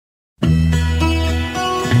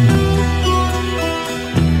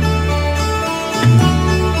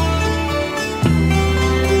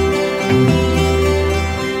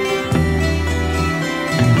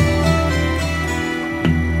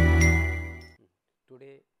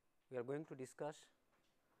today we are going to discuss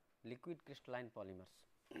liquid crystalline polymers.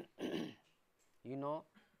 You know,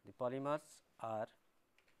 the polymers are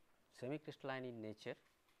semi crystalline in nature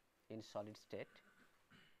in solid state,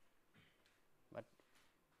 but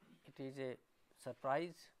it is a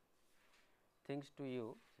surprise things to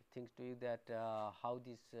you that how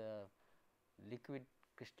this liquid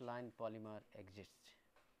crystalline polymer exists.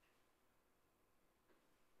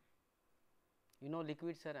 You know,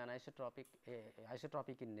 liquids are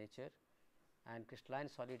isotropic in nature, and crystalline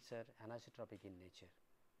solids are anisotropic in nature.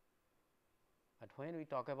 But when we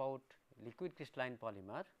talk about liquid crystalline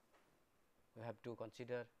polymer, we have to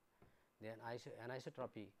consider the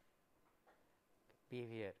anisotropy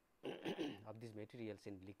behavior of these materials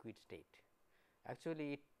in liquid state.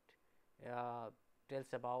 Actually, it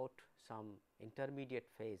tells about some intermediate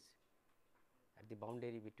phase at the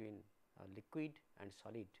boundary between liquid and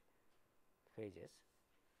solid phases.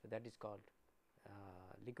 So, that is called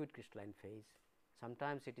liquid crystalline phase.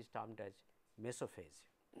 Sometimes it is termed as mesophase.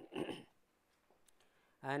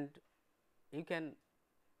 And you can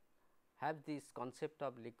have this concept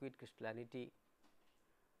of liquid crystallinity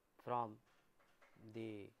from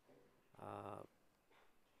the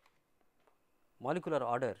molecular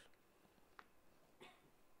order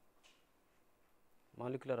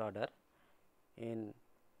in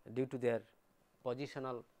due to their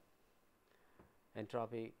positional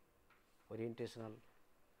entropy, orientational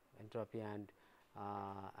entropy, and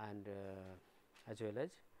as well as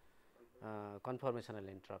conformational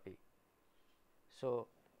entropy. So,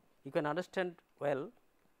 you can understand well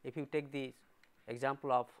if you take the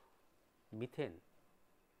example of methane.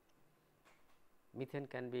 Methane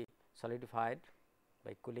can be solidified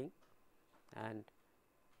by cooling, and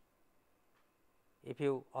if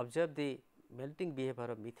you observe the melting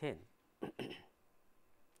behavior of methane,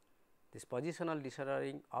 this positional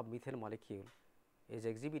disordering of methane molecule is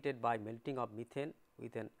exhibited by melting of methane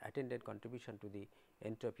with an attendant contribution to the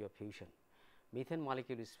entropy of fusion. Methane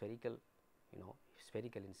molecule is spherical,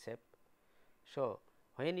 spherical in shape. So,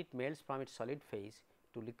 when it melts from its solid phase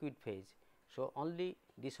to liquid phase, so only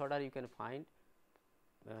disorder you can find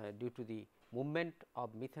due to the movement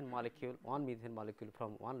of methane molecule, one methane molecule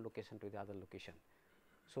from one location to the other location.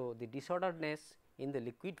 So, the disorderedness in the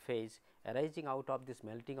liquid phase arising out of this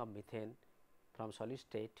melting of methane from solid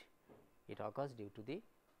state, it occurs due to the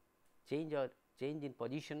change in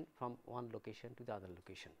position from one location to the other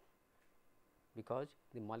location, because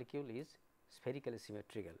the molecule is spherically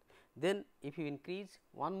symmetrical. Then if you increase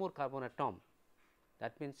one more carbon atom,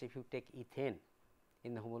 that means if you take ethane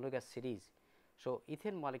in the homologous series. So,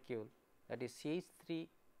 ethane molecule, that is CH3,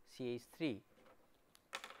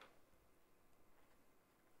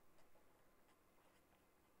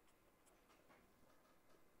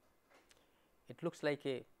 it looks like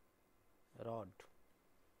a rod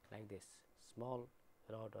like this, small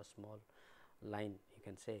rod or small line you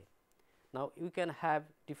can say. Now, you can have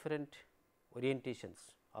different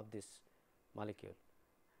orientations of this molecule,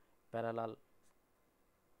 parallel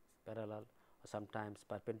or sometimes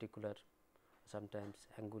perpendicular, sometimes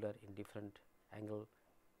angular in different angle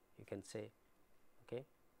you can say. Okay.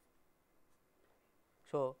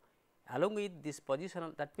 So, along with this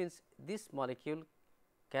positional, that means this molecule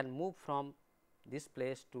can move from this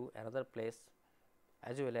place to another place,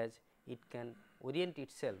 as well as it can orient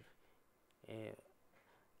itself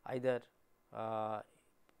either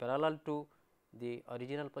parallel to the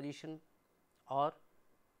original position or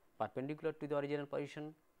perpendicular to the original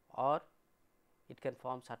position, or it can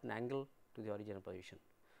form certain angle to the original position.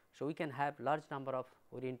 So, we can have large number of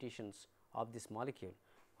orientations of this molecule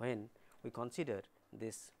when we consider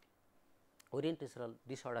this orientational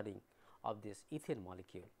disordering of this ethane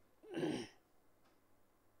molecule.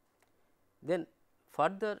 Then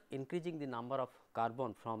further increasing the number of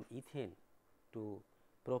carbon from ethane to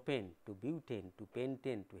propane to butane to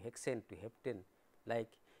pentane to hexane to heptane,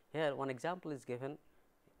 like here one example is given,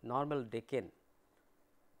 normal decane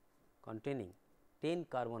containing 10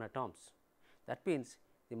 carbon atoms, that means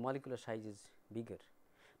the molecular size is bigger.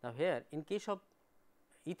 Now, here in case of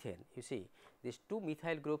ethane, you see these two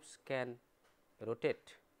methyl groups can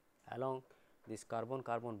rotate along this carbon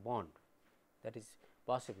carbon bond, that is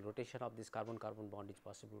possible, rotation of this carbon carbon bond is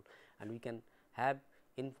possible, and we can have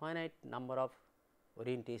infinite number of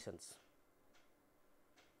orientations,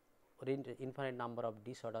 infinite number of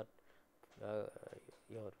disordered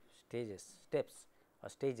your steps or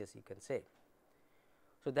stages you can say.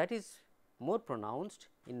 So, that is more pronounced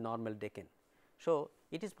in normal decane. So,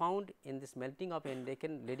 it is found in this melting of n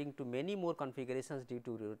decane leading to many more configurations due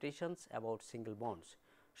to rotations about single bonds.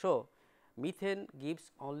 So, methane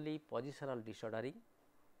gives only positional disordering,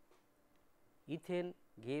 ethane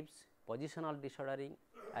gives positional disordering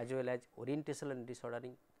as well as orientational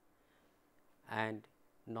disordering, and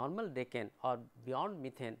normal decane or beyond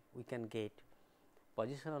methane we can get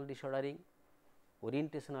positional disordering,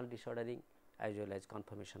 orientational disordering as well as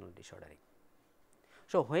conformational disordering.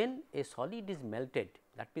 So, when a solid is melted,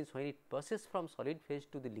 that means when it passes from solid phase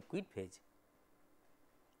to the liquid phase,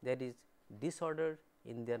 there is disorder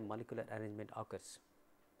in their molecular arrangement occurs.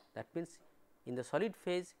 That means, in the solid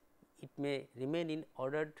phase it may remain in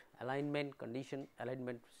ordered alignment condition,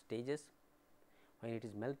 alignment stages. When it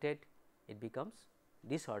is melted, it becomes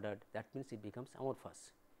disordered, that means it becomes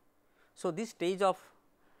amorphous. So, this stage of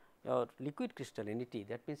liquid crystallinity,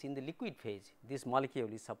 that means in the liquid phase, this molecule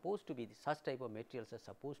is supposed to be, such type of materials are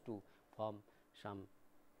supposed to form some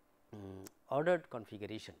ordered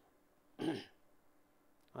configuration.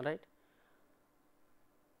 All right.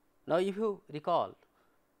 Now, if you recall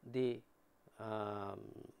the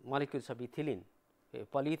molecules of ethylene,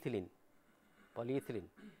 polyethylene,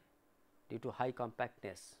 due to high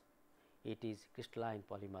compactness, it is crystalline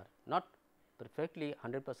polymer, not perfectly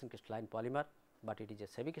 100% crystalline polymer, but it is a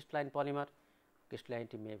semi crystalline polymer.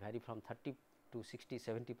 Crystallinity may vary from 30 to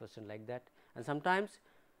 60-70% like that, and sometimes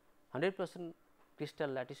 100% crystal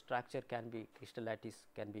lattice structure can be, crystal lattice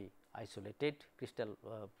can be isolated, crystal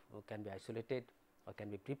can be isolated or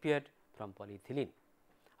can be prepared from polyethylene.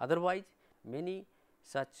 Otherwise, many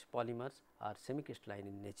such polymers are semi crystalline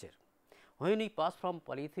in nature. When we pass from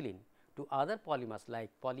polyethylene to other polymers like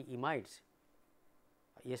polyimides,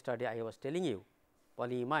 yesterday I was telling you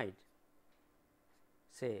polyimide,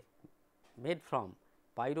 say made from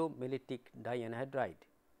pyromellitic dianhydride.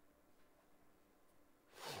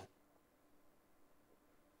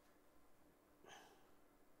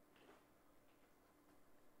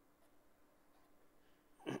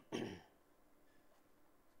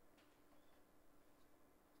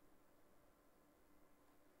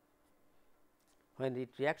 When it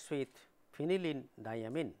reacts with phenylene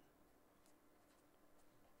diamine,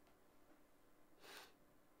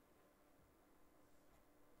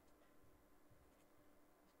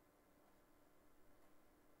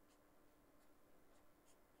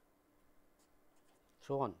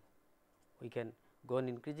 so on, we can go on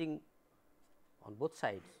increasing on both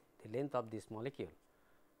sides the length of this molecule.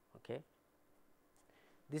 Okay.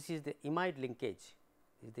 This is the imide linkage,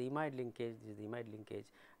 this is the imide linkage, this is the imide linkage,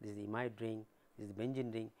 this is the imide ring, this is the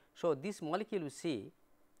benzene ring. So, this molecule you see,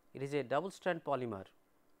 it is a double strand polymer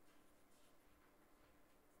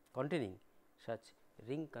containing such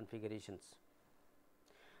ring configurations.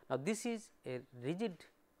 Now, this is a rigid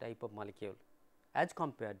type of molecule as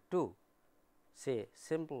compared to say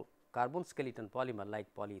simple carbon skeleton polymer like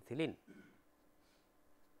polyethylene.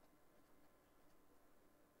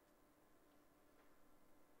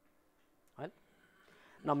 Right.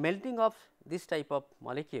 Now, melting of this type of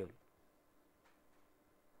molecule,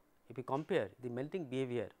 if you compare the melting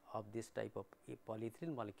behavior of this type of a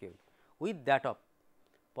polyethylene molecule with that of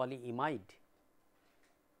polyimide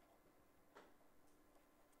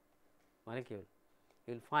molecule,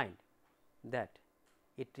 you will find that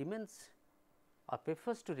it remains or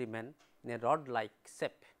prefers to remain in a rod like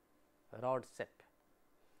shape, rod shape.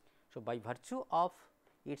 So, by virtue of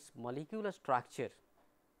its molecular structure,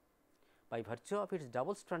 by virtue of its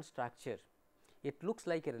double strand structure, it looks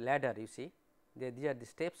like a ladder. You see, these are the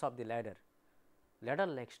steps of the ladder, ladder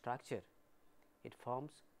like structure, it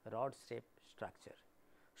forms rod shape structure.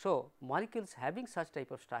 So, molecules having such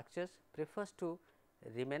type of structures prefers to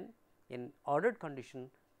remain in ordered condition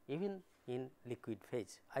even in liquid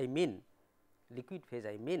phase. I mean liquid phase,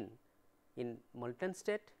 I mean in molten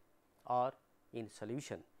state or in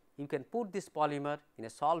solution. You can put this polymer in a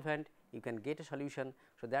solvent, you can get a solution.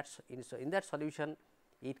 So, that is in that solution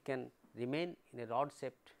it can remain in a rod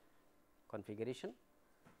shaped configuration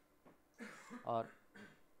or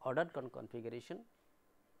ordered configuration,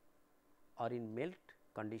 or in melt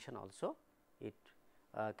condition also it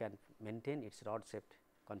can maintain its rod shaped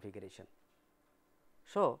configuration.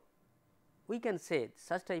 So, we can say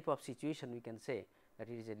such type of situation, we can say that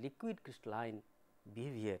it is a liquid crystalline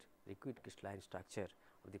behavior, liquid crystalline structure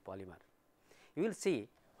of the polymer. You will see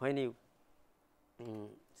when you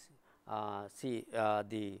see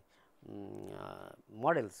the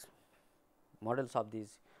models of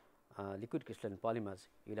these liquid crystalline polymers,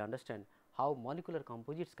 you will understand how molecular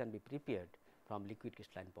composites can be prepared from liquid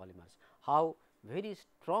crystalline polymers, how very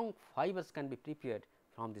strong fibers can be prepared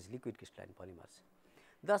from these liquid crystalline polymers.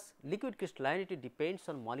 Thus, liquid crystallinity depends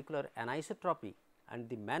on molecular anisotropy and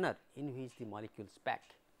the manner in which the molecules pack.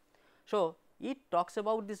 So, it talks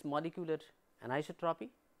about this molecular anisotropy,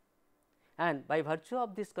 and by virtue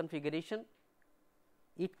of this configuration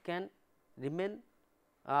it can remain,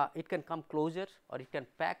 it can come closer or it can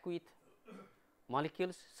pack with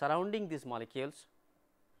molecules surrounding these molecules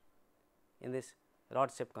in this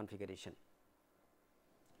rod shape configuration.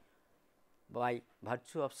 By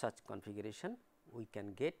virtue of such configuration, we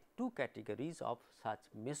can get two categories of such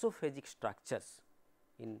mesophasic structures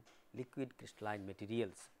in liquid crystalline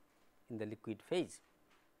materials in the liquid phase.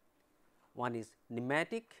 One is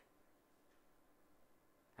nematic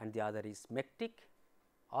and the other is smectic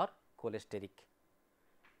or cholesteric.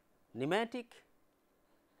 Nematic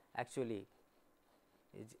actually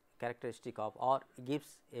is characteristic of or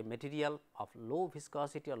gives a material of low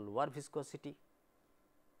viscosity or lower viscosity,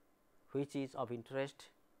 which is of interest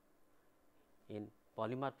in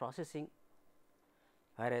polymer processing,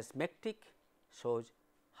 whereas smectic shows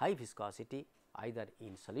high viscosity either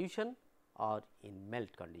in solution or in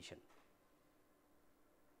melt condition.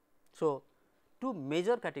 So, two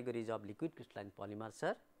major categories of liquid crystalline polymers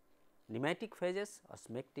are nematic phases or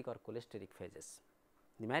smectic or cholesteric phases,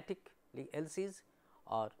 nematic LCs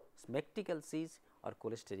or smectic LCs or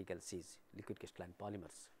cholesteric LCs, liquid crystalline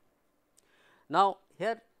polymers. Now,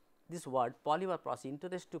 here this word polymer processing,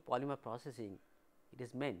 interest to polymer processing, it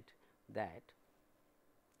is meant that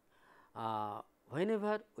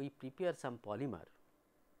whenever we prepare some polymer,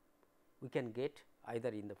 we can get either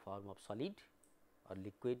in the form of solid or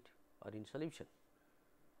liquid or in solution,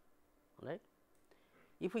 all right.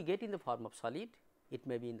 If we get in the form of solid, it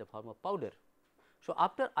may be in the form of powder. So,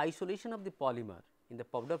 after isolation of the polymer in the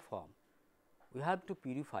powder form, we have to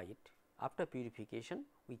purify it. After purification,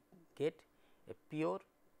 we get a pure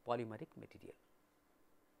polymeric material.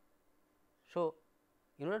 So,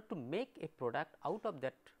 in order to make a product out of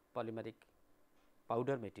that polymeric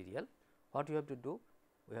powder material, what we have to do?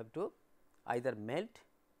 We have to either melt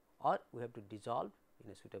or we have to dissolve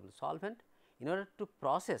in a suitable solvent in order to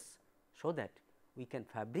process, so that we can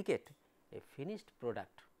fabricate a finished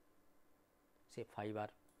product, say fiber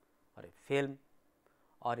or a film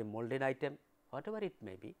or a molded item, whatever it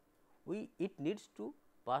may be. It needs to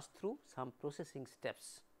pass through some processing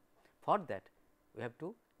steps. For that, we have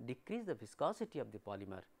to decrease the viscosity of the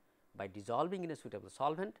polymer by dissolving in a suitable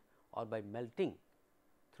solvent or by melting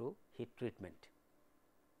through heat treatment,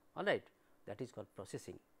 all right. That is called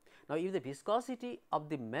processing. Now, if the viscosity of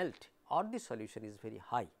the melt or the solution is very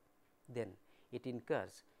high, then it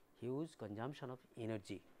incurs huge consumption of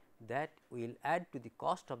energy that will add to the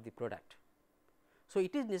cost of the product. So,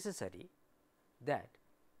 it is necessary that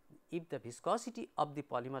if the viscosity of the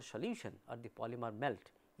polymer solution or the polymer melt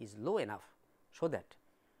is low enough, so that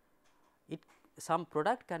some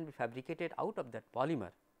product can be fabricated out of that polymer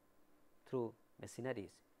through machineries,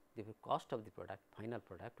 the cost of the product, final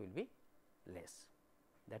product will be less,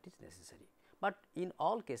 that is necessary. But in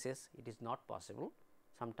all cases it is not possible.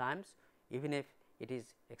 Sometimes even if it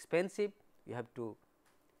is expensive, you have to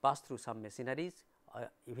pass through some machineries,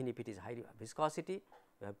 even if it is high viscosity,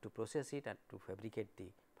 you have to process it and to fabricate the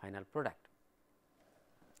final product.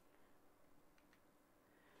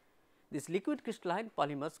 These liquid crystalline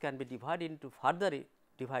polymers can be divided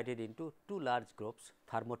into two large groups,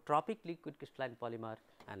 thermotropic liquid crystalline polymer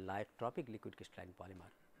and lyotropic liquid crystalline polymer.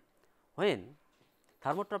 When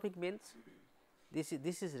thermotropic means this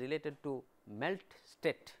is related to melt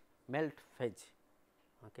state, melt phase.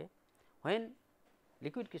 Okay. When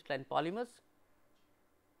liquid crystalline polymers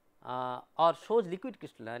or shows liquid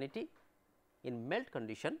crystallinity in melt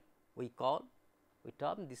condition, we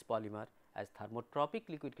term this polymer as thermotropic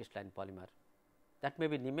liquid crystalline polymer, that may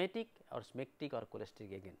be nematic or smectic or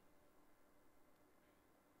cholesteric again.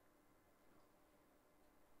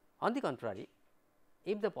 On the contrary,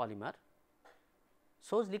 if the polymer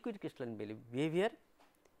shows liquid crystalline behavior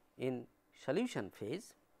in solution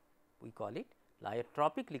phase, we call it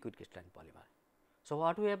lyotropic liquid crystalline polymer. So,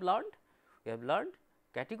 what we have learned? We have learned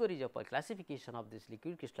categories of classification of this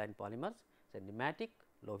liquid crystalline polymers, say nematic,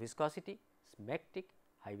 low viscosity, smectic,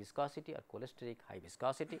 high viscosity, or cholesteric, high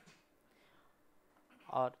viscosity,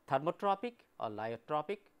 or thermotropic or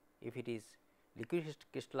lyotropic if it is liquid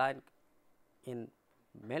crystalline in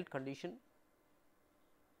melt condition,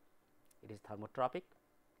 it is thermotropic.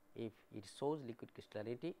 If it shows liquid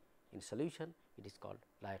crystallinity in solution, it is called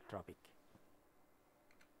lyotropic.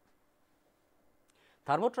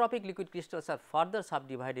 Thermotropic liquid crystals are further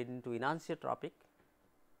subdivided into enantiotropic,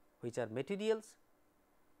 which are materials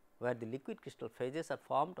where the liquid crystal phases are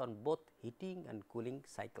formed on both heating and cooling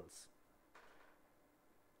cycles.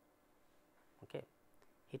 Okay.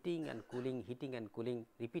 Heating and cooling,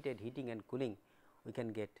 repeated heating and cooling, we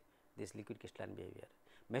can get this liquid crystalline behavior.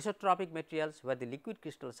 Mesotropic materials where the liquid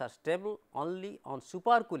crystals are stable only on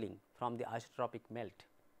supercooling from the isotropic melt.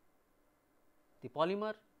 The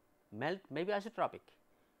polymer melt may be isotropic,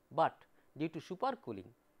 but due to supercooling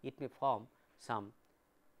it may form some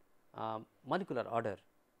molecular order,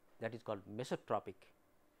 that is called mesotropic.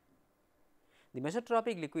 The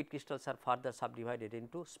mesotropic liquid crystals are further subdivided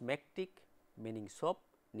into smectic meaning soap,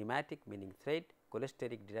 pneumatic meaning thread,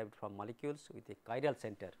 cholesteric derived from molecules with a chiral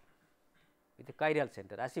center,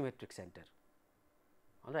 asymmetric center.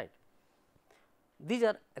 All right. These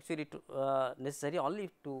are actually necessary only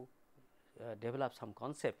to develop some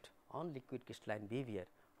concept on liquid crystalline behavior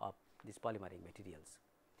of these polymeric materials.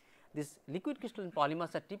 These liquid crystalline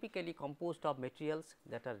polymers are typically composed of materials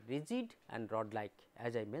that are rigid and rod like,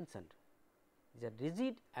 as I mentioned. These are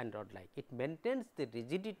rigid and rod like. It maintains the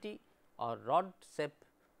rigidity or rod shape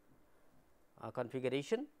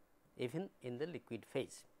configuration even in the liquid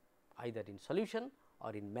phase, either in solution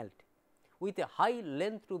or in melt, with a high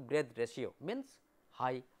length to breadth ratio, means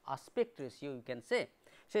high aspect ratio you can say.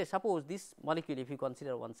 Say suppose this molecule, if you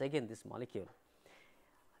consider once again this molecule,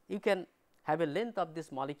 you can have a length of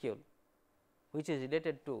this molecule which is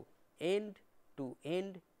related to end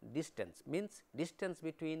distance, means distance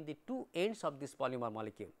between the two ends of this polymer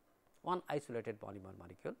molecule, one isolated polymer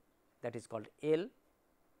molecule, that is called L,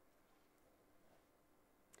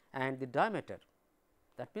 and the diameter,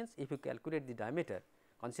 that means if you calculate the diameter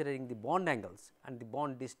considering the bond angles and the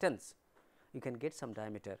bond distance, you can get some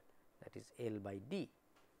diameter, that is L by D,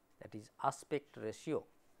 that is aspect ratio.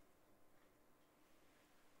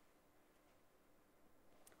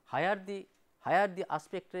 Higher the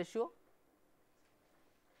aspect ratio,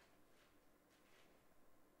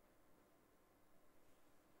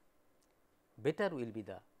 better will be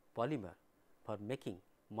the polymer for making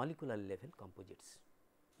molecular level composites.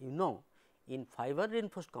 You know, in fiber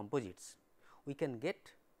reinforced composites we can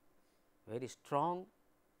get very strong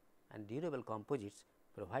and durable composites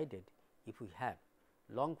provided if we have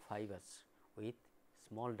long fibers with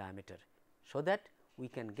small diameter, so that we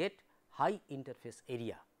can get high interface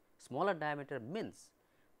area. Smaller diameter means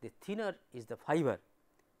the thinner is the fiber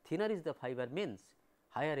means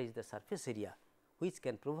higher is the surface area, which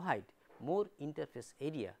can provide more interface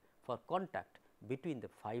area for contact between the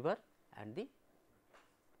fiber and the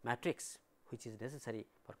matrix, which is necessary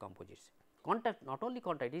for composites. Contact, not only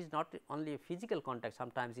contact, it is not only a physical contact,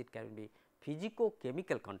 sometimes it can be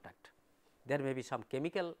physico-chemical contact. There may be some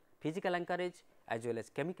physical anchorage as well as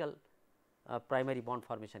chemical primary bond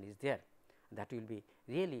formation is there, that will be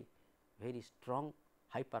really very strong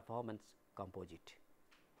high performance composite.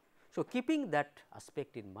 So, keeping that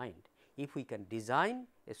aspect in mind, if we can design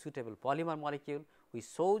a suitable polymer molecule which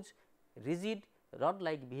shows rigid rod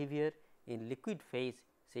like behavior in liquid phase,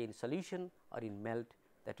 say in solution or in melt,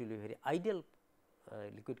 that will be very ideal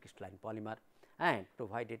liquid crystalline polymer, and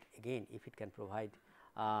provided again if it can provide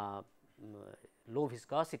low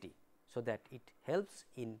viscosity, so that it helps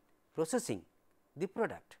in processing the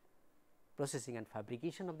product, processing and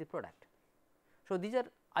fabrication of the product. So, these are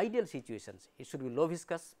ideal situations. It should be low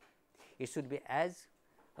viscous, it should be as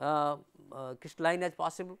crystalline as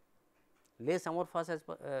possible, less amorphous as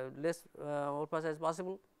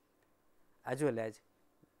possible, as well as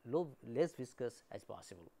less viscous as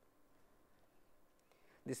possible.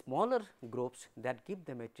 The smaller groups that give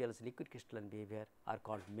the materials liquid crystalline behavior are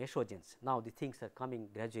called mesogens. Now, the things are coming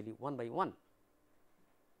gradually one by one.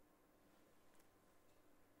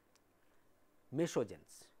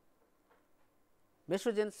 Mesogens,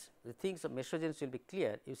 the things of mesogens will be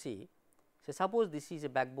clear. You see, so suppose this is a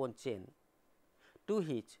backbone chain to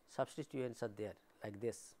which substituents are there like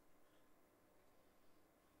this,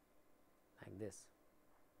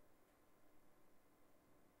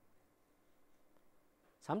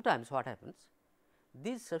 Sometimes what happens,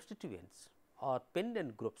 these substituents or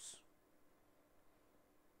pendant groups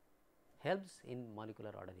helps in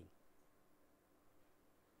molecular ordering.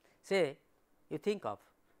 Say you think of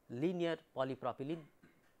linear polypropylene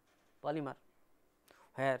polymer,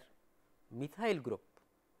 where methyl group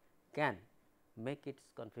can make its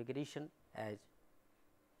configuration as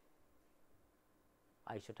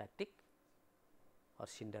isotactic or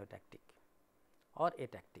syndiotic or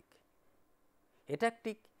atactic.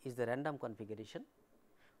 Atactic is the random configuration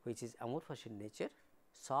which is amorphous in nature,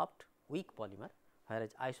 soft weak polymer,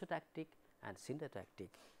 whereas isotactic and syndiotic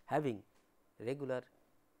having regular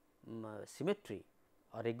symmetry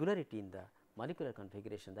or regularity in the molecular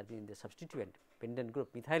configuration, that means in the substituent pendant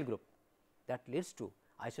group methyl group, that leads to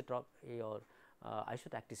isotropy or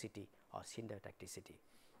isotacticity or syndioticity.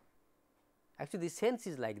 Actually, the sense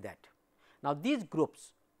is like that. Now, these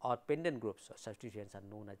groups or pendant groups or substituents are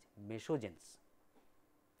known as mesogens,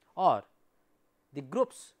 or the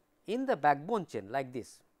groups in the backbone chain like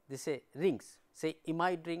this say rings, say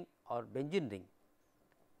imide ring or benzene ring,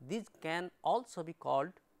 these can also be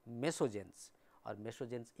called mesogens or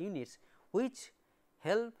mesogens units, which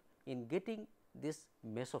help in getting this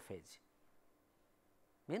mesophase,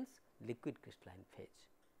 means liquid crystalline phase.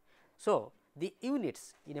 So, the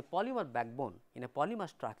units in a polymer backbone, in a polymer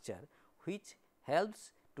structure, which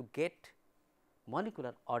helps to get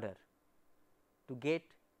molecular order, to get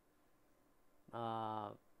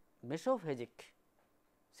mesophasic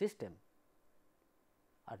system,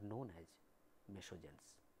 are known as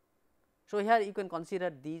mesogens. So, here you can consider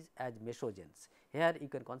these as mesogens, here you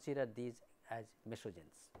can consider these as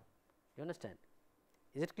mesogens. You understand?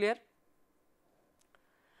 Is it clear?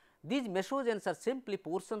 These mesogens are simply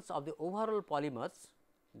portions of the overall polymers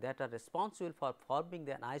that are responsible for forming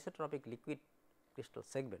the anisotropic liquid crystal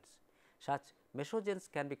segments. Such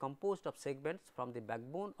mesogens can be composed of segments from the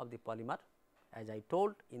backbone of the polymer, as I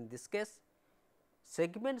told in this case,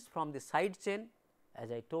 segments from the side chain,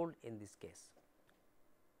 as I told in this case,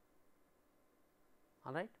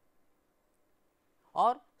 all right,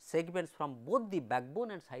 or segments from both the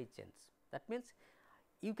backbone and side chains. That means,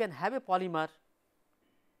 you can have a polymer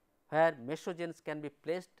where mesogens can be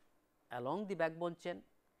placed along the backbone chain.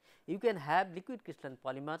 You can have liquid crystalline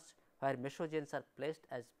polymers where mesogens are placed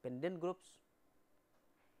as pendant groups.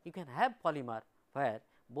 You can have polymer where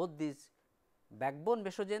both these backbone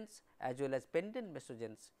mesogens as well as pendant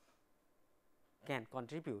mesogens can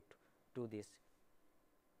contribute to this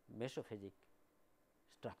mesophasic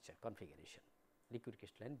structure configuration, liquid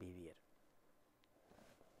crystalline behavior.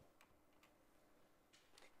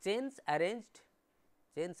 Chains are arranged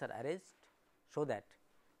so that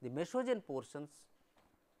the mesogen portions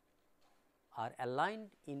are aligned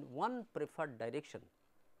in one preferred direction,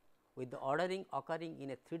 with the ordering occurring in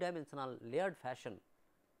a 3-dimensional layered fashion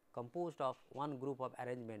composed of one group of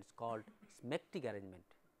arrangements called smectic arrangement.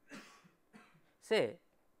 Say,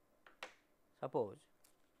 suppose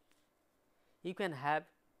you can have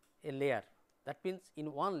a layer, that means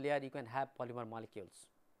in one layer you can have polymer molecules,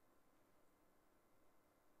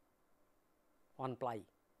 one ply.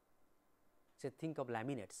 Say, think of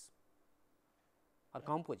laminates or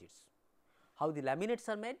composites. How the laminates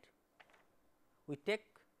are made? We take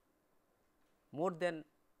more than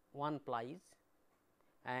one plies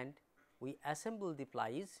and we assemble the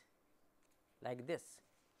plies like this,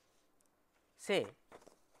 say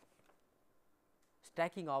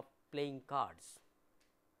stacking of playing cards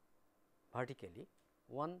vertically,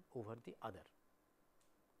 one over the other,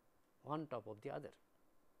 one top of the other.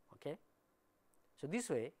 Okay. So, this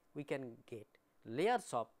way we can get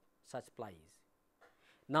layers of such plies.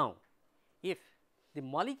 Now, if the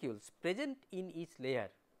molecules present in each layer,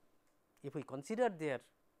 if we consider their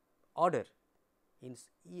order in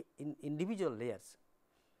individual layers,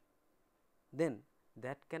 then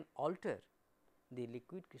that can alter the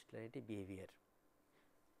liquid crystallinity behavior.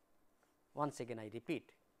 Once again I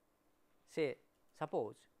repeat, say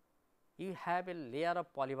suppose you have a layer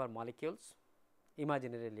of polymer molecules,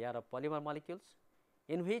 imaginary layer of polymer molecules,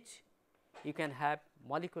 in which you can have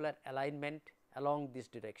molecular alignment along this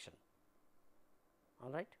direction,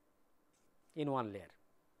 all right, in one layer.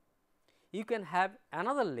 You can have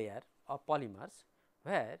another layer of polymers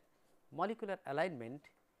where molecular alignment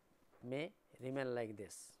may remain like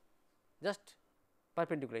this, just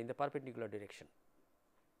perpendicular, in the perpendicular direction.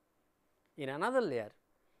 In another layer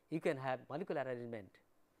you can have molecular arrangement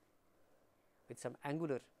with some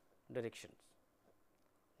angular directions,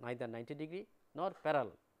 neither 90 degree nor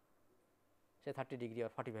parallel, say 30 degree or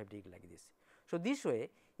 45 degree like this. So, this way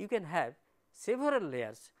you can have several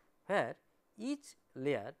layers where each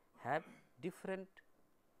layer have different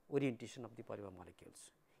orientation of the polymer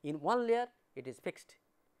molecules. In one layer it is fixed,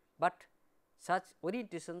 but such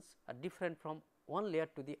orientations are different from one layer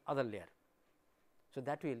to the other layer. So,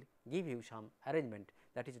 that will give you some arrangement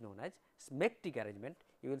that is known as smectic arrangement.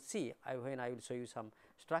 You will see when I will show you some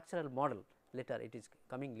structural model later, it is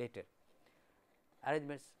coming later.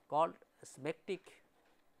 Arrangements called smectic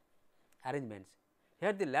arrangements.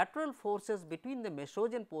 Here the lateral forces between the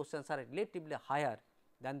mesogen portions are relatively higher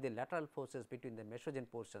than the lateral forces between the mesogen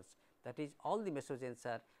portions, that is all the mesogens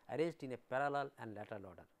are arranged in a parallel and lateral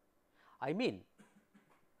order. I mean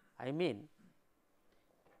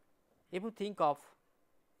if you think of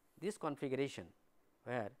this configuration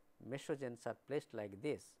where mesogens are placed like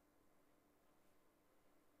this,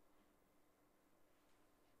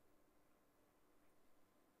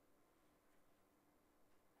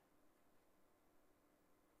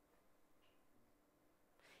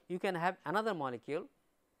 you can have another molecule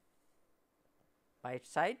by its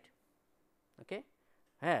side, okay,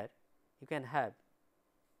 where you can have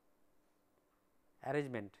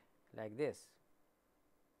arrangement like this.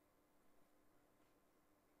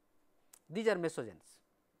 These are mesogens,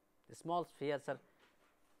 the small spheres are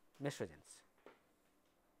mesogens.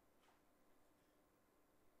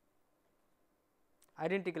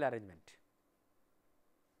 Identical arrangement.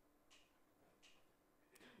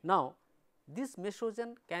 Now, this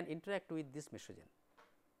mesogen can interact with this mesogen.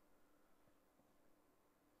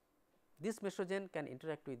 This mesogen can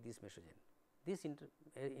interact with this mesogen. This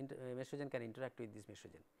mesogen can interact with this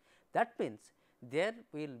mesogen. That means, there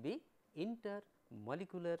will be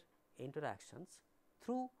intermolecular interactions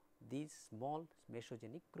through these small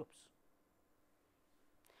mesogenic groups.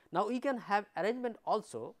 Now, we can have arrangement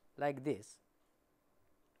also like this.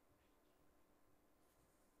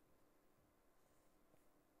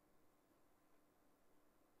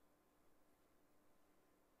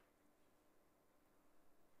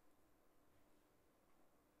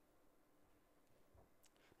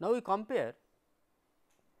 Now, we compare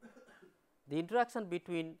the interaction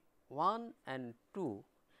between 1 and 2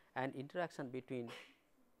 and interaction between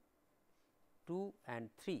 2 and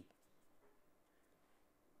 3.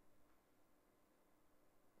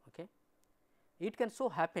 Okay. It can so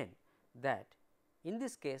happen that in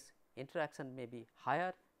this case interaction may be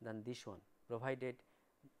higher than this one, provided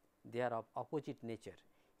they are of opposite nature.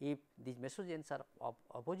 If these mesogens are of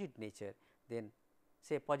opposite nature, then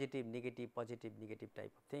say positive negative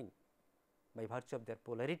type of thing, by virtue of their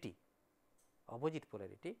polarity, opposite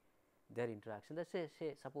polarity, their interaction, let us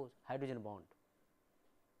say suppose hydrogen bond.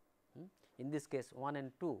 In this case 1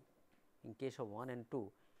 and 2, in case of 1 and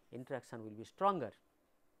 2 interaction will be stronger.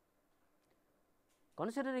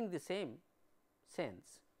 Considering the same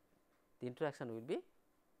sense, the interaction will be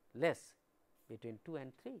less between 2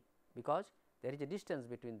 and 3, because there is a distance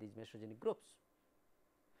between these mesogenic groups.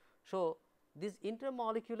 So, these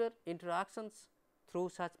intermolecular interactions through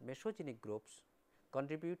such mesogenic groups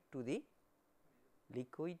contribute to the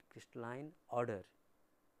liquid crystalline order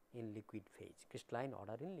in liquid phase, crystalline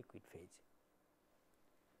order in liquid phase.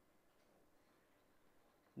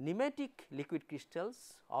 Nematic liquid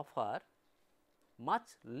crystals offer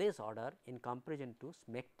much less order in comparison to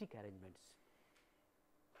smectic arrangements.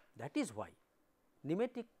 That is why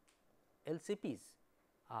nematic LCPs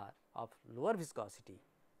are of lower viscosity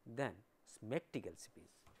than smectic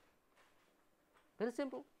LCPs. Very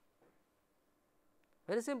simple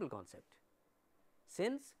concept.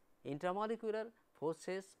 Since intermolecular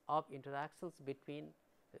forces of interactions between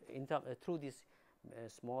through these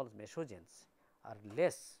small mesogens are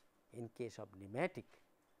less in case of nematic.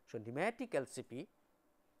 So, nematic LCP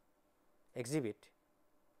exhibit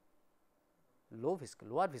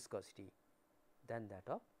lower viscosity than that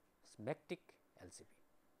of smectic LCP.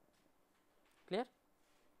 Clear?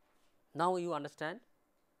 Now, you understand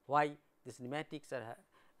why these nematics are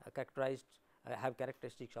characterized have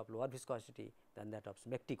characteristics of lower viscosity than that of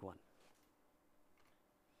smectic one.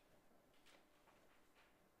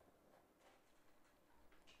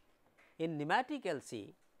 In nematic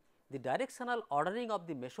LC, the directional ordering of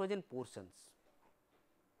the mesogen portions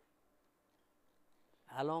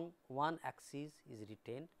along one axis is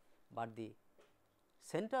retained, but the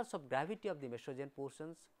centers of gravity of the mesogen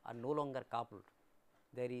portions are no longer coupled.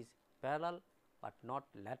 There is parallel, but not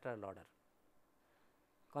lateral order.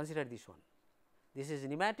 Consider this one. This is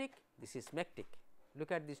nematic, this is smectic.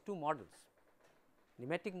 Look at these two models,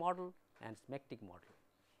 nematic model and smectic model.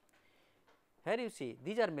 Here you see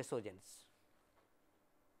these are mesogens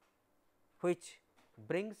which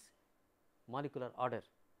brings molecular order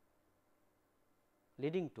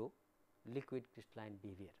leading to liquid crystalline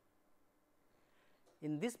behavior.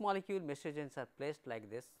 In this molecule mesogens are placed like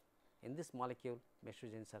this, in this molecule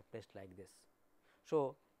mesogens are placed like this.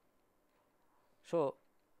 So,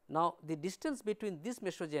 now the distance between this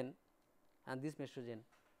mesogen and this mesogen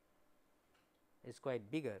is quite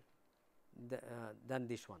bigger than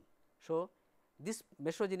this one. So, this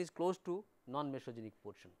mesogen is close to non-mesogenic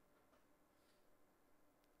portion.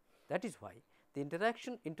 That is why the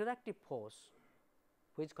interactive force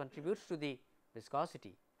which contributes to the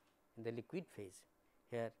viscosity in the liquid phase,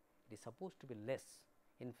 here it is supposed to be less.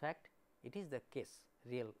 In fact, it is the case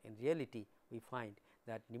in reality we find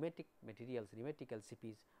that nematic materials, nematic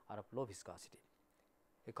LCPs are of low viscosity.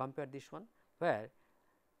 We compare this one where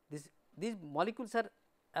these molecules are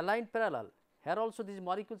aligned parallel, here also these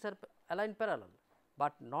molecules are aligned parallel,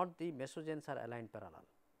 but not the mesogens are aligned parallel.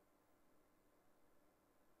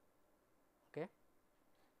 Okay.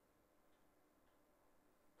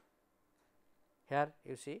 Here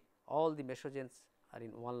you see all the mesogens are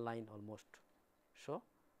in one line almost. So,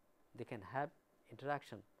 they can have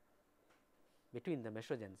interaction between the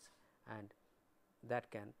mesogens and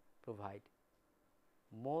that can provide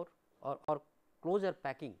more or closer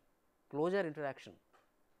packing, closer interaction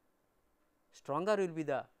stronger will be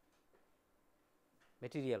the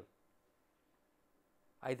material,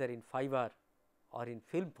 either in fiber or in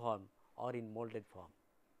film form or in molded form.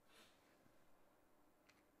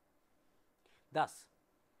 Thus,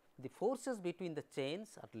 the forces between the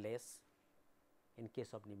chains are less in case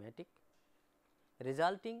of pneumatic,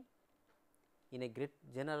 resulting in a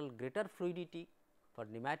general greater fluidity for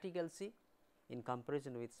pneumatic LC in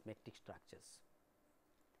comparison with smectic structures.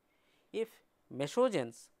 If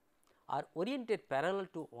mesogens are oriented parallel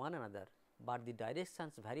to one another, but the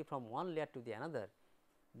directions vary from one layer to the another,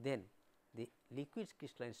 then the liquid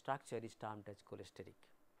crystalline structure is termed as cholesteric,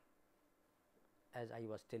 as I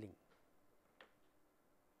was telling.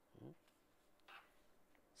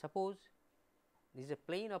 Suppose this is a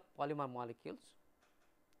plane of polymer molecules,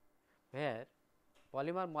 where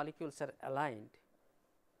polymer molecules are aligned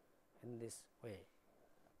in this way,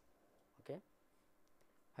 okay,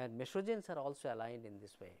 where mesogens are also aligned in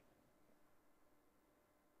this way.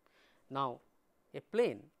 Now, a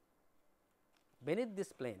plane beneath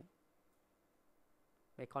this plane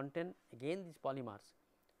may contain again these polymers,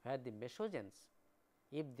 where the mesogens,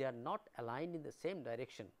 if they are not aligned in the same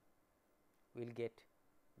direction, will get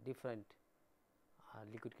different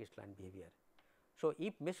liquid crystalline behavior. So,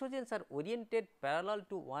 if mesogens are oriented parallel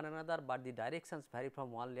to one another, but the directions vary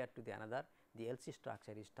from one layer to the another, the LC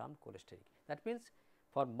structure is termed cholesteric. That means,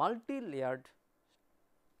 for multi-layered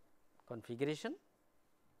configuration,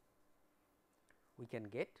 we can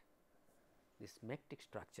get this smectic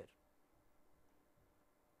structure.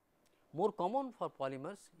 More common for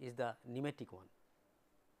polymers is the pneumatic one.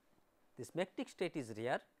 The smectic state is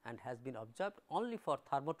rare and has been observed only for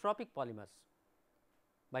thermotropic polymers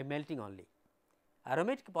by melting only.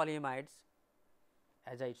 Aromatic polyamides,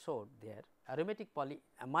 as I showed there, aromatic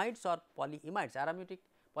polyamides or polyimides. Aromatic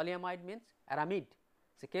polyamide means aramide, it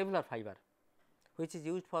is a Kevlar fiber, which is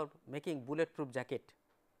used for making bulletproof jacket.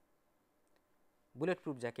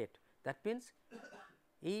 That means,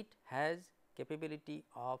 it has capability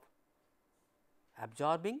of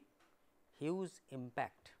absorbing huge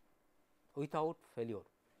impact without failure.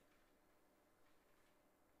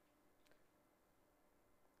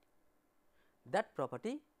 That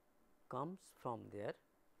property comes from their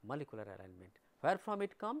molecular alignment. Where from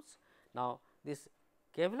it comes? Now, this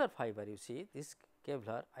Kevlar fiber, you see this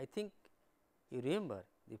Kevlar, I think you remember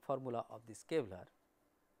the formula of this Kevlar,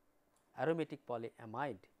 aromatic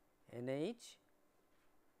polyamide NaHCO.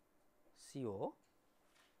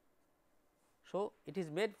 So, it is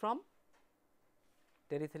made from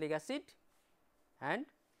terephthalic acid and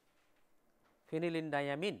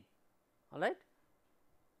phenylenediamine, all right.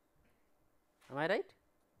 Am I right?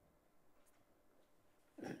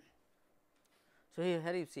 So,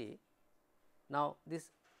 here you see, now this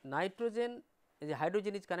nitrogen, the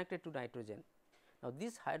hydrogen is connected to nitrogen. Now,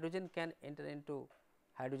 this hydrogen can enter into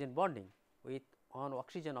hydrogen bonding with on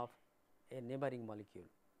oxygen of a neighboring molecule.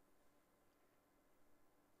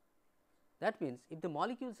 That means, if the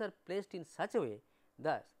molecules are placed in such a way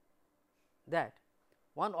that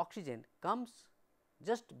one oxygen comes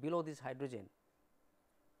just below this hydrogen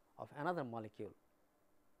of another molecule,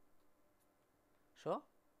 so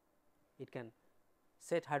it can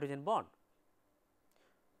set hydrogen bond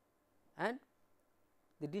and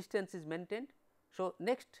the distance is maintained. So,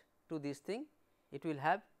 next to this thing it will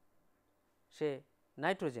have say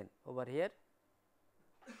nitrogen over here.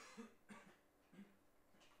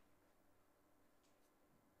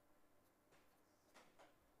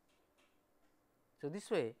 So,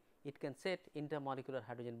 this way it can set intermolecular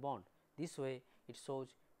hydrogen bond. This way it shows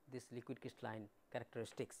this liquid crystalline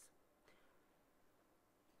characteristics.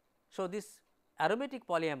 So, this aromatic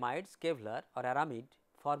polyamides Kevlar or aramide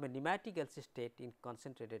form a pneumatic LC state in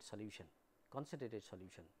concentrated solution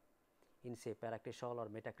in say paracresol or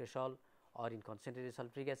metacresol, or in concentrated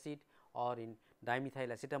sulfuric acid, or in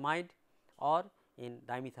dimethyl acetamide, or in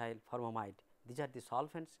dimethyl formamide. These are the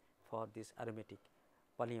solvents for this aromatic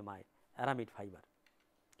polyamide aramide fiber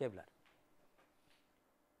Kevlar.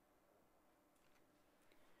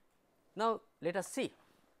 Now, let us see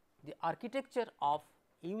the architecture of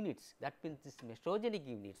units, that means this mesogenic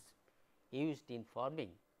units used in forming,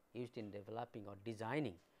 used in developing or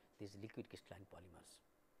designing these liquid crystalline polymers.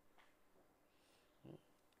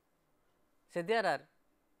 So, there are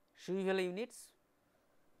swivel units,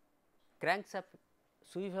 crankshaft,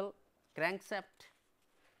 swivel crankshaft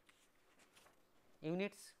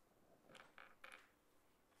units,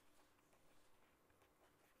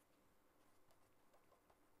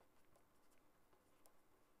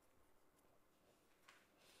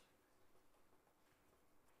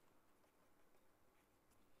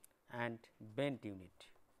 and bent unit.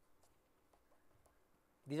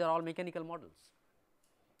 These are all mechanical models.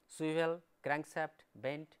 Swivel, crankshaft,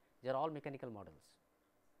 bent, they are all mechanical models.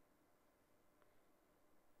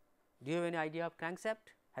 Do you have any idea of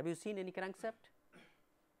crankshaft? Have you seen any crankshaft?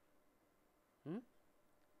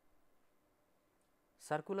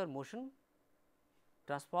 Circular motion,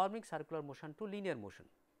 transforming circular motion to linear motion,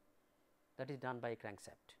 that is done by a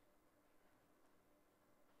crankshaft.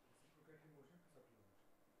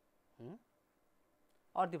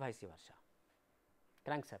 Or the vice versa,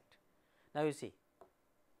 crankshaft. Now, you see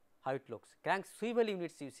how it looks. Crank swivel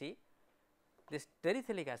units, you see this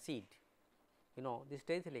terephthalic acid, this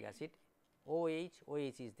terephthalic acid OH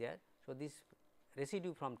is there. So, this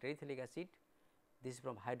residue from terephthalic acid, this is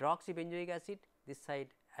from hydroxybenzoic acid, this side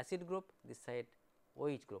acid group, this side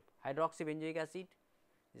OH group. Hydroxybenzoic acid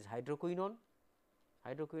is hydroquinone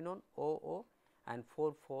OO and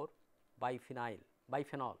 4,4 biphenol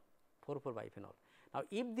 4,4 biphenol. Now,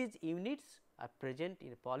 if these units are present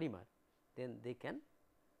in a polymer, then they can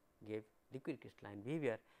give liquid crystalline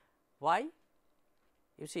behavior. Why?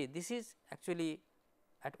 You see, this is actually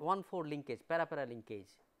at 1,4 linkage, para-para linkage.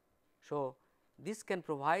 So, this can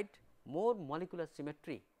provide more molecular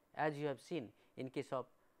symmetry, as you have seen in case of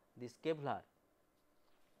this Kevlar.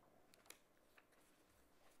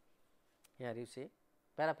 Here you see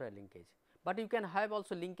para-para linkage, but you can have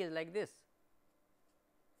also linkage like this.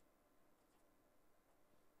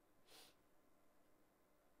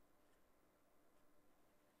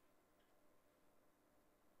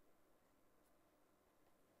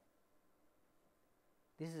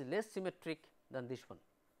 This is less symmetric than this one,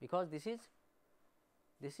 because this is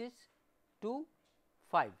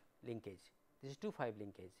 2,5 linkage, this is 2,5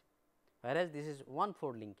 linkage, whereas this is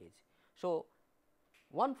 1,4 linkage. So,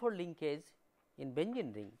 1,4 linkage in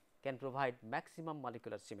benzene ring can provide maximum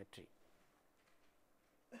molecular symmetry,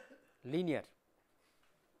 linear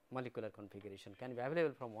molecular configuration can be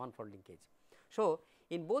available from 1,4 linkage. So,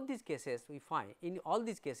 in both these cases we find, in all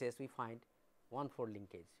these cases we find 1,4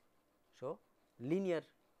 linkage. So, linear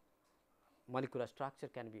molecular structure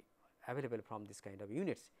can be available from this kind of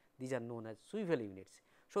units. These are known as swivel units.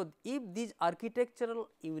 So, if these architectural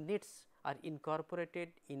units are incorporated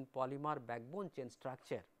in polymer backbone chain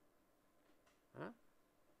structure,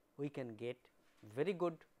 we can get very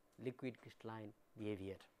good liquid crystalline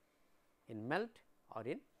behavior in melt or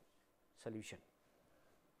in solution.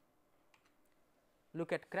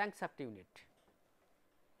 Look at crankshaft unit.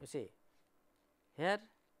 You see, here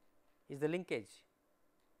is the linkage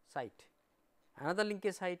site, another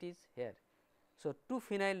linkage site is here. So, 2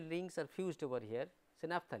 phenyl rings are fused over here, say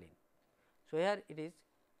naphthalene. So, here it is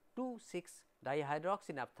 2,6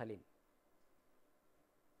 dihydroxynaphthalene,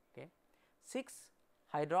 okay, 6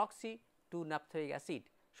 hydroxy 2 naphthalic acid.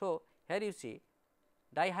 So, here you see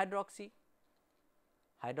dihydroxy,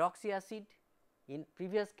 hydroxy acid, in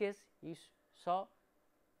previous case you saw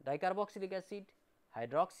dicarboxylic acid,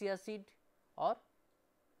 hydroxy acid or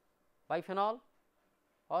biphenol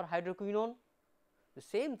or hydroquinone. The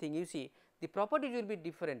same thing, you see the properties will be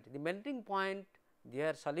different, the melting point,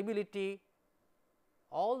 their solubility,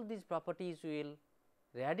 all these properties will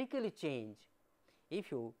radically change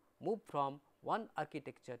if you move from one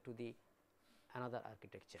architecture to the another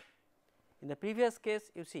architecture. In the previous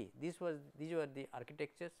case, you see these were the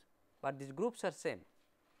architectures, but these groups are same,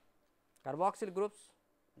 carboxyl groups,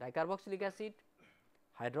 dicarboxylic acid,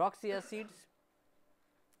 hydroxy acids,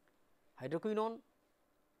 hydroquinone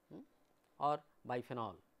or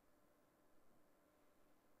biphenol.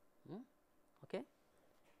 Okay.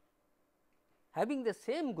 Having the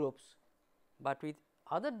same groups, but with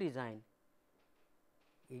other design,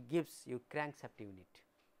 it gives you crankshaft unit.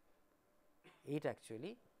 It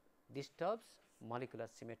actually disturbs molecular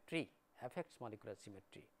symmetry, affects molecular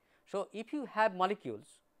symmetry. So, if you have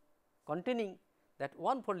molecules containing that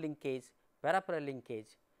 1,4 linkage, para-para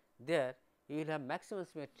linkage, there you will have maximum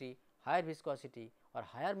symmetry, higher viscosity or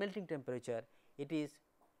higher melting temperature. It is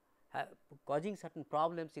causing certain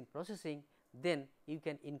problems in processing, then you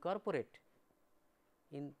can incorporate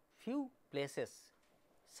in few places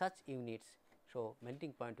such units. So,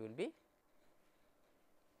 melting point will be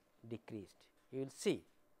decreased, you will see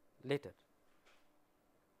later.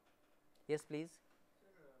 Yes, please. Sir,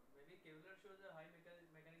 maybe Kevlar shows a high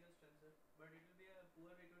mechanical strength, sir, but it will be a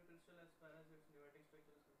poor liquid crystal as far as its pneumatic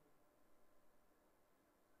structure is concerned.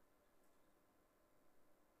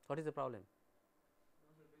 What is the problem?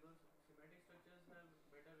 No, sir, because schematic structures have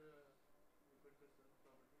better liquid crystal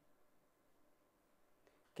properties.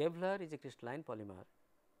 Kevlar is a crystalline polymer.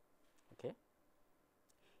 Okay.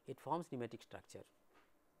 It forms pneumatic structure.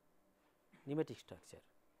 Pneumatic structure.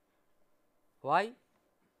 Why?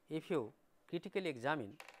 If you critically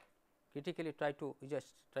examine critically try to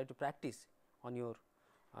practice on your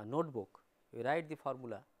notebook. You write the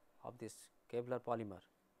formula of this Kevlar polymer,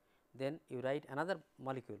 then you write another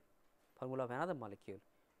molecule, formula of another molecule,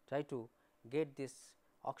 try to get this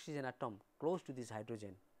oxygen atom close to this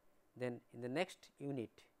hydrogen. Then in the next unit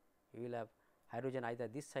you will have hydrogen either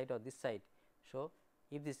this side or this side. So,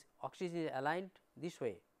 if this oxygen is aligned this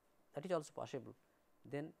way, that is also possible,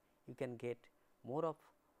 then you can get more of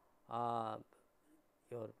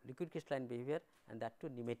your liquid crystalline behavior, and that too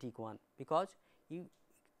nematic one, because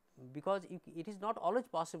it is not always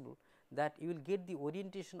possible that you will get the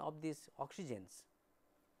orientation of these oxygens,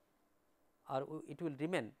 or it will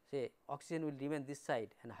remain, say oxygen will remain this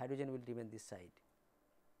side and hydrogen will remain this side.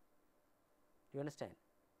 You understand?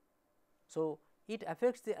 So, it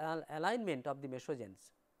affects the alignment of the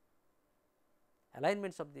mesogens,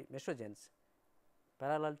 alignments of the mesogens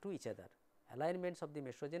parallel to each other, alignments of the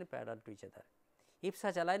mesogen parallel to each other. If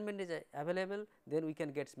such alignment is available, then we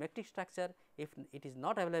can get symmetric structure. If it is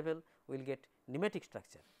not available, we will get nematic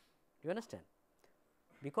structure. You understand?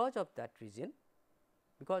 Because of that reason,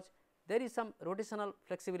 because there is some rotational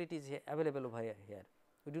flexibility is available over here.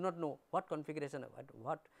 We do not know what configuration,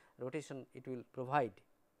 what rotation it will provide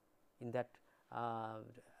in that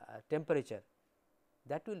temperature,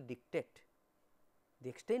 that will dictate the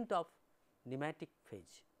extent of nematic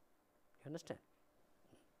phase. You understand?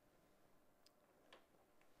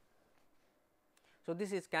 So,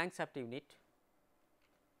 this is crankshaft unit,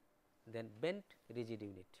 then bent rigid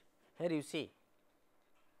unit. Here you see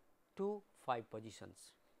 2 5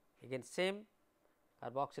 positions, again same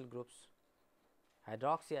carboxyl groups,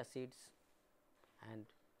 hydroxy acids, and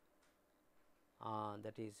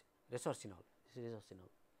that is resorcinol, this is resorcinol,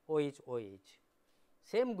 OH,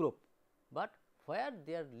 same group, but where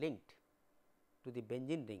they are linked to the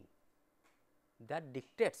benzene ring, that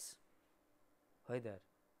dictates whether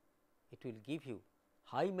it will give you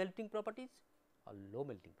high melting properties or low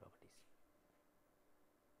melting properties.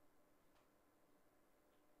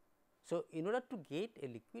 So, in order to get a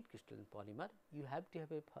liquid crystalline polymer, you have to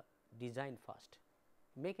have a design first,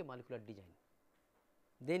 make a molecular design,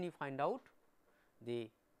 then you find out the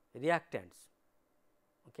reactants,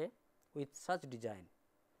 okay, with such design,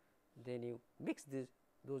 then you mix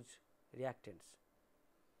those reactants,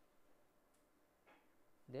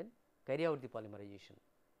 then carry out the polymerization,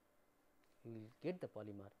 you will get the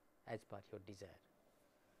polymer as per your desire.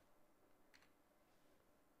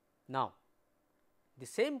 Now, the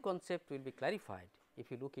same concept will be clarified if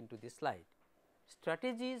you look into this slide.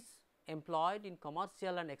 Strategies employed in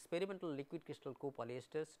commercial and experimental liquid crystal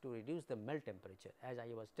copolyesters to reduce the melt temperature, as I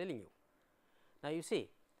was telling you. Now, you see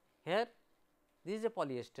here this is a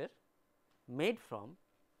polyester made from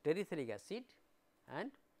terephthalic acid and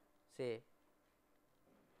say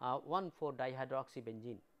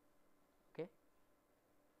 1,4-dihydroxybenzene. Okay.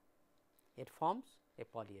 It forms a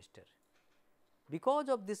polyester. Because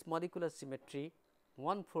of this molecular symmetry,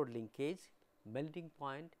 1,4 linkage, melting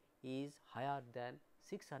point is higher than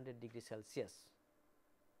 600 degree Celsius,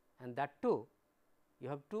 and that too you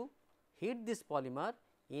have to heat this polymer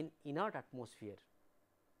in inert atmosphere,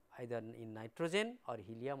 either in nitrogen or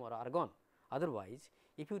helium or argon. Otherwise,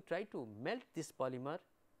 if you try to melt this polymer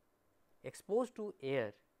exposed to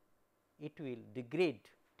air, it will degrade,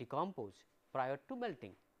 decompose prior to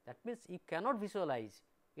melting. That means, you cannot visualize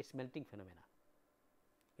its melting phenomena.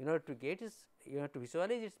 In order to get its, you have to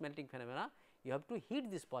visualize its melting phenomena, you have to heat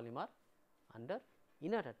this polymer under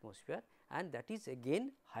inert atmosphere, and that is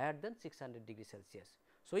again higher than 600 degree Celsius.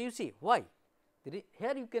 So, you see why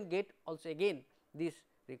here you can get also again these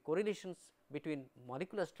correlations between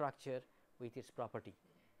molecular structure with its property.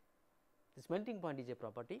 This melting point is a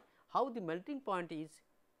property. How the melting point is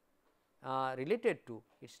related to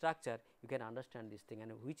its structure, you can understand this thing,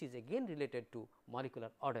 and which is again related to molecular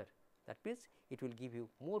order. That means, it will give you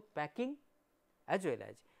more packing, as well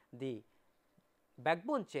as the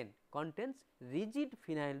backbone chain contains rigid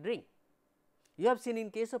phenyl ring. You have seen in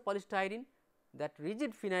case of polystyrene that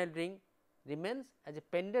rigid phenyl ring remains as a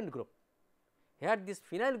pendant group. Here this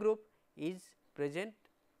phenyl group is present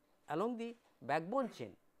along the backbone chain.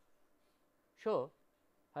 So,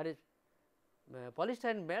 whereas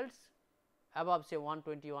polystyrene melts above say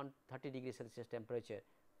 120, 130 degree Celsius temperature,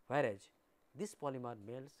 whereas this polymer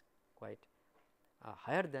melts quite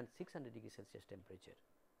higher than 600 degree Celsius temperature,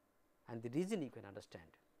 and the reason you can understand.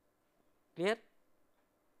 Clear?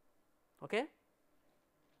 Okay.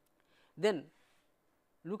 Then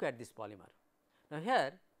look at this polymer. Now,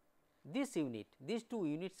 here this unit, these two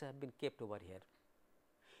units have been kept over here.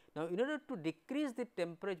 Now, in order to decrease the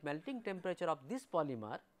melting temperature of this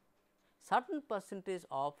polymer, certain percentage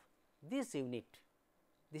of this unit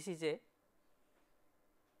this is a,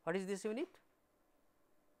 what is this unit?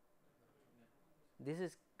 This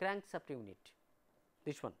is crankshaft unit,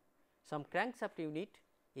 this one, some crankshaft unit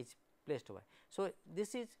is placed over. So,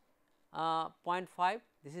 this is 0.5,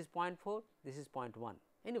 this is 0.4, this is 0.1.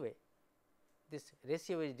 Anyway, this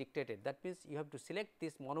ratio is dictated, that means you have to select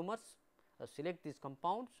these monomers or select these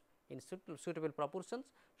compounds in suitable proportions,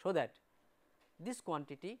 so that this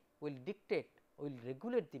quantity will dictate, will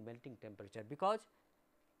regulate the melting temperature, because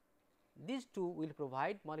these two will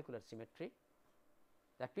provide molecular symmetry.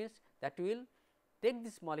 That means, that will take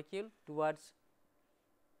this molecule towards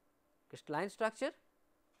crystalline structure,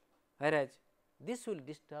 whereas this will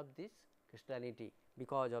disturb this crystallinity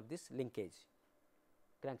because of this linkage,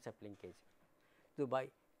 crankshaft linkage. So, by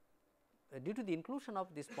due to the inclusion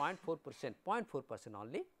of this 0.4%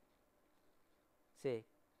 only, say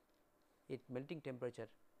its melting temperature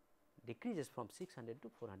decreases from 600 to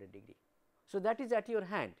 400 degree. So, that is at your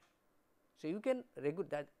hand. So, you can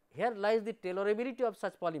regulate that. Here lies the tailorability of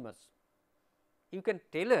such polymers. You can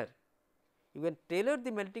tailor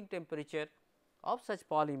the melting temperature of such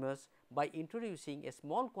polymers by introducing a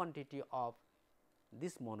small quantity of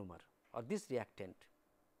this monomer or this reactant.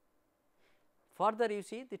 Further, you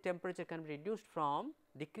see the temperature can be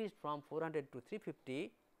decreased from 400 to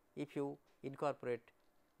 350 if you incorporate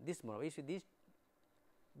this monomer. You see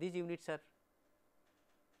these units are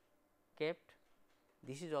kept,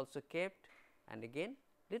 this is also kept, and again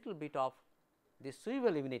little bit of this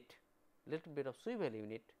swivel unit,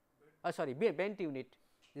 bent unit,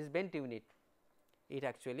 this bent unit, it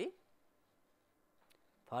actually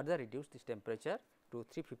further reduce this temperature to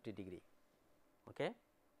 350 degree. Okay.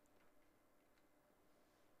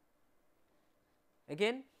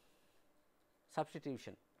 Again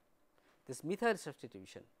substitution, this methyl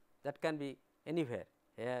substitution, that can be anywhere,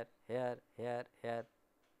 here,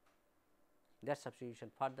 that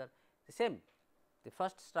substitution further the same, the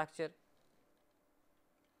first structure,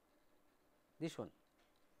 this one.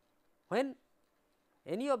 When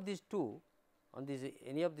any of these two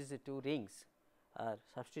two rings are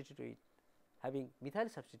substituted having methyl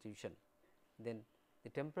substitution, then the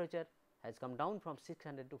temperature has come down from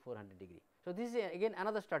 600 to 400 degree. So, this is again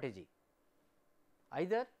another strategy,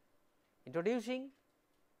 either introducing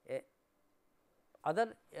a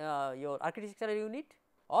other your architectural unit,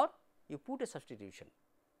 or you put a substitution,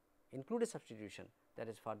 include a substitution, that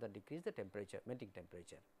is further decrease the temperature, melting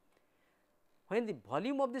temperature. When the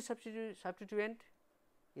volume of the substituent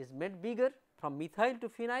is made bigger from methyl to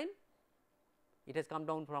phenyl, it has come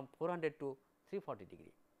down from 400 to 340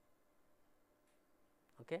 degree.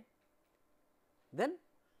 Okay. Then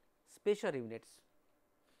spacer units,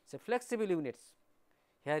 say flexible units,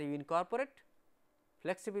 here you incorporate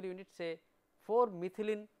flexible units, say 4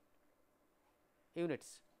 methylene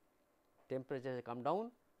units, temperature has come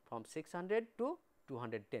down from 600 to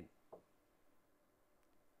 210.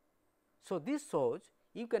 So, this shows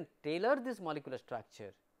you can tailor this molecular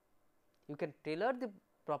structure, you can tailor the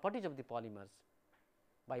properties of the polymers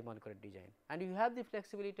by molecular design, and you have the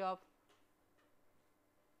flexibility of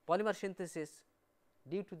polymer synthesis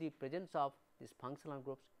due to the presence of these functional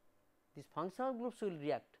groups. These functional groups will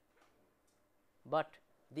react, but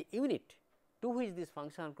the unit to which these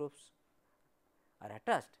functional groups are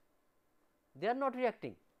attached, they are not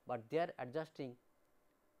reacting, but they are adjusting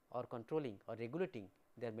or controlling or regulating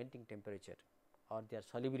their melting temperature or their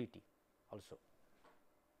solubility also.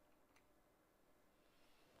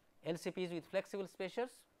 LCPs with flexible spacers,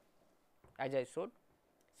 as I showed,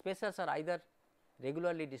 spacers are either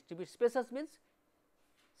regularly distributed. Spacers means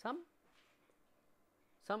some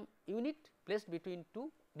unit placed between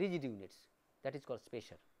two rigid units, that is called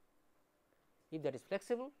spacer. If that is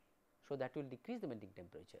flexible, so that will decrease the melting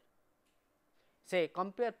temperature. Say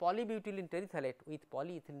compare polybutylene terephthalate with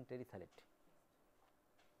polyethylene terephthalate.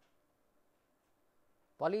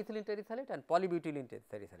 Polyethylene terephthalate and polybutylene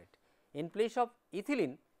terephthalate. In place of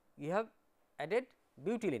ethylene, you have added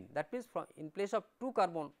butylene, that means from in place of 2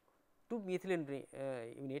 methylene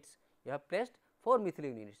units, you have placed 4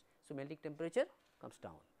 methylene units. So, melting temperature comes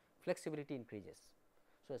down, flexibility increases.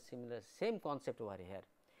 So, similar same concept over here.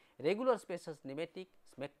 Regular spacers, pneumatic,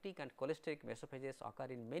 smectic and cholesteric mesophages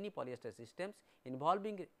occur in many polyester systems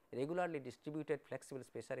involving regularly distributed flexible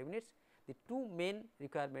spacer units. The two main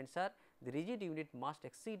requirements are: the rigid unit must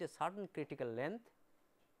exceed a certain critical length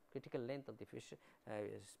of the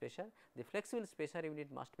spacer. The flexible spacer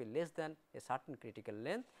unit must be less than a certain critical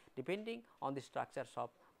length, depending on the structures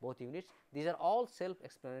of both units. These are all self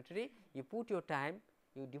explanatory. You put your time,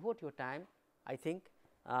 you devote your time, I think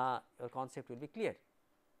your concept will be clear.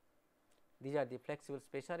 These are the flexible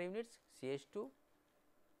spacer units, CH2,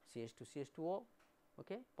 CH2, CH2O,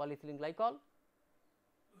 okay, polyethylene glycol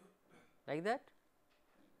like that,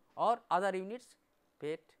 or other units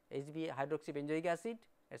PET, HBA, hydroxybenzoic acid,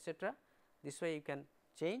 etc. This way you can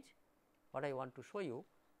change. What I want to show you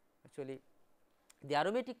actually the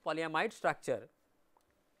aromatic polyamide structure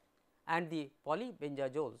and the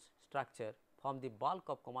polybenzazoles structure form the bulk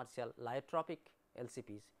of commercial lyotropic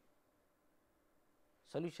LCPs,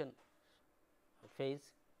 solution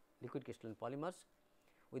phase liquid crystalline polymers,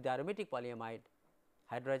 with the aromatic polyamide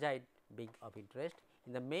hydrazide being of interest.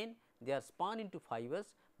 In the main they are spun into fibers,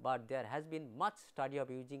 but there has been much study of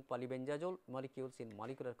using polybenzazole molecules in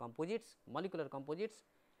molecular composites.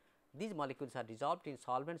 These molecules are dissolved in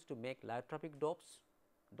solvents to make lyotropic dopes.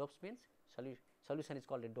 Dopes means solution is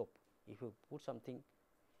called a dope. If you put something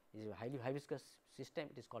is a highly viscous system,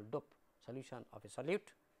 it is called dope. Solution of a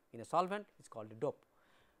solute in a solvent is called a dope.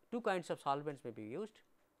 Two kinds of solvents may be used.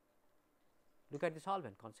 Look at the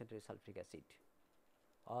solvent, concentrated sulfuric acid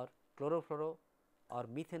or chlorofluoro or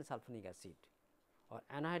methane sulfonic acid or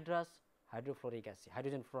anhydrous hydrofluoric acid,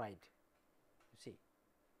 hydrogen fluoride. You see,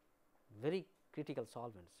 very critical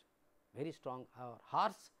solvents, very strong or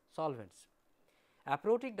harsh solvents.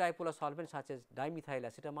 Aprotic dipolar solvents such as dimethyl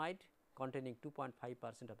acetamide containing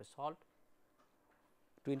 2.5% of a salt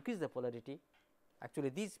to increase the polarity. Actually,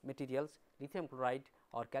 these materials, lithium chloride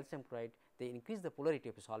or calcium chloride, they increase the polarity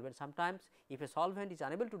of a solvent. Sometimes if a solvent is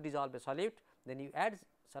unable to dissolve a solute, then you add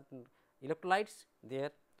certain electrolytes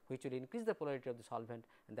there which will increase the polarity of the solvent,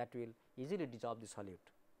 and that will easily dissolve the solute.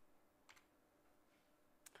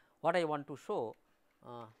 What I want to show,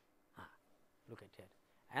 look at here,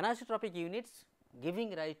 anisotropic units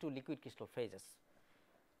giving rise to liquid crystal phases.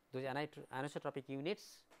 Those anisotropic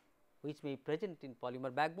units which may be present in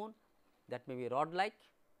polymer backbone, that may be rod like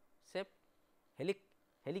shape,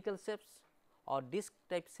 helical shapes or disc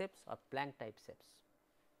type shapes or plank type shapes.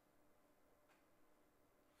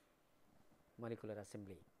 Molecular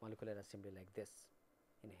assembly like this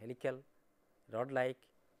in helical, rod like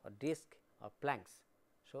or disc or planks.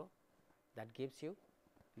 So, that gives you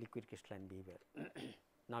liquid crystalline behavior.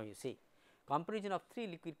 Now, you see comparison of three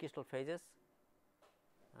liquid crystal phases,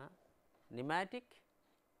 nematic,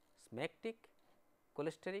 smectic,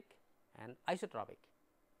 cholesteric and isotropic.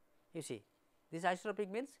 You see, this isotropic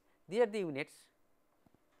means these are the units,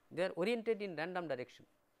 they are oriented in random direction,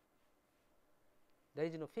 there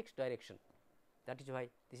is no fixed direction, that is why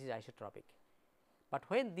this is isotropic. But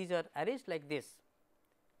when these are arranged like this,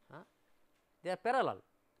 they are parallel,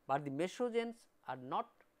 but the mesogens are not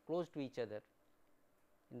close to each other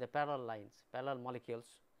in the parallel lines, parallel molecules.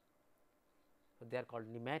 So, they are called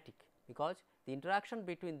nematic, because the interaction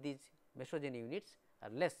between these mesogen units are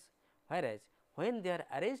less, whereas when they are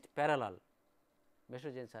arranged parallel,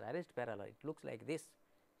 mesogens are arranged parallel, it looks like this,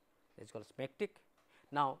 it is called smectic.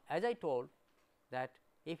 Now, as I told that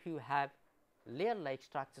if you have layer like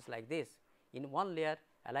structures like this, in one layer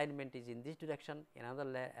alignment is in this direction, in another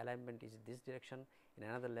layer alignment is in this direction, in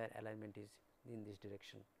another layer alignment is in this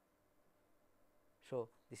direction. So,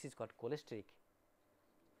 this is called cholesteric,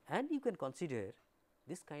 and you can consider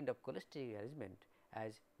this kind of cholesteric arrangement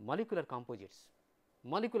as molecular composites.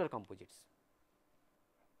 Molecular composites,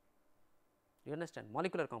 you understand,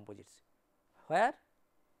 molecular composites, where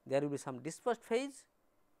there will be some dispersed phase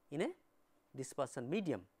in a dispersion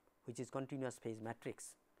medium which is continuous phase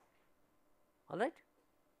matrix, all right.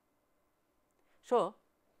 So,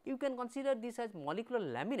 you can consider this as molecular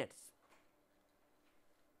laminates.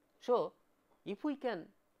 So, if we can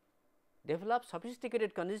develop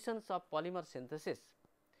sophisticated conditions of polymer synthesis,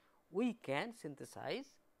 we can synthesize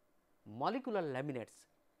molecular laminates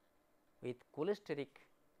with cholesteric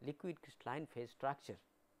liquid crystalline phase structure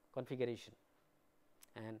configuration,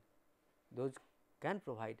 and those can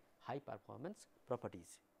provide high performance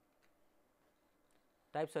properties.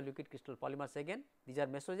 Types of liquid crystal polymers, again these are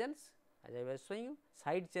mesogens as I was showing you,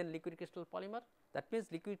 side chain liquid crystal polymer, that means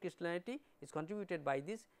liquid crystallinity is contributed by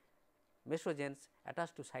these mesogens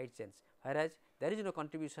attached to side chains, whereas there is no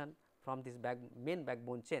contribution from this main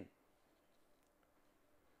backbone chain.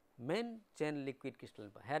 Main chain liquid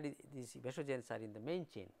crystalline, here these mesogens are in the main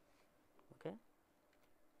chain. Okay.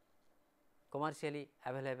 Commercially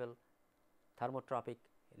available thermotropic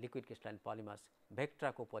liquid crystalline polymers,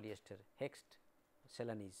 Vectra copolyester, Hext,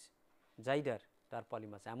 Celanese, Zyder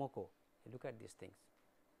terpolymers, Amoco. You look at these things,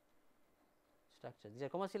 structures, these are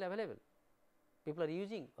commercially available. People are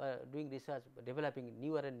using doing research, developing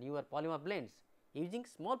newer and newer polymer blends using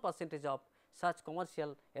small percentage of such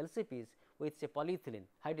commercial LCPs with say polyethylene,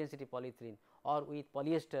 high density polyethylene, or with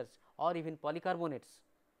polyesters or even polycarbonates.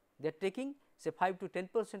 They are taking say 5 to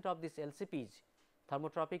 10% of these LCPs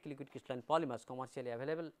thermotropic liquid crystalline polymers, commercially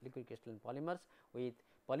available liquid crystalline polymers with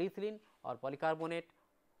polyethylene or polycarbonate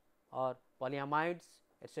or polyamides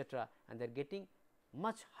etcetera, and they are getting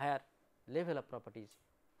much higher level of properties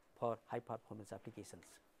for high performance applications.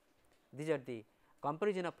 These are the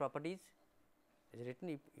comparison of properties is written,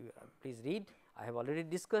 if you please read. I have already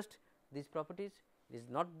discussed these properties, it is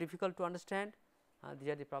not difficult to understand. These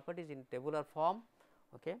are the properties in tabular form,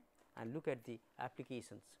 okay, and look at the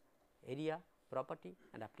applications, area, property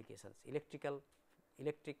and applications, electrical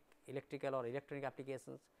or electronic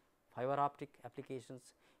applications, fiber optic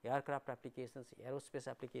applications, aircraft applications, aerospace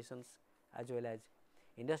applications, as well as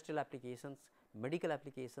industrial applications, medical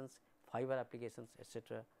applications, fiber applications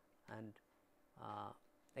etcetera, and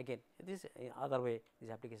again this other way these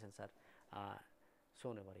applications are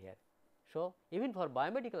shown over here. So, even for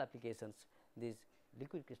biomedical applications, these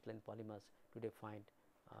liquid crystalline polymers today find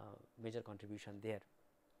major contribution there,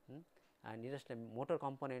 and industrial motor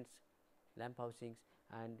components, lamp housings,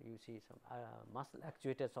 and you see some muscle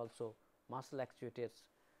actuators also, muscle actuators,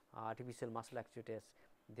 artificial muscle actuators,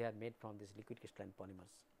 they are made from these liquid crystalline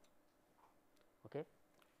polymers. Okay.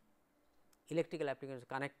 Electrical applications,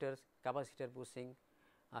 connectors, capacitor bushing,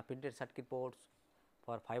 printed circuit boards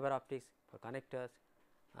for fiber optics, for connectors,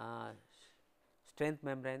 strength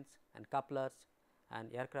membranes and couplers,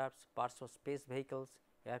 and aircrafts, parts of space vehicles,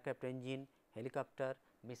 aircraft engine, helicopter,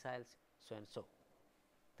 missiles, so and so.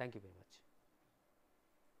 Thank you very much.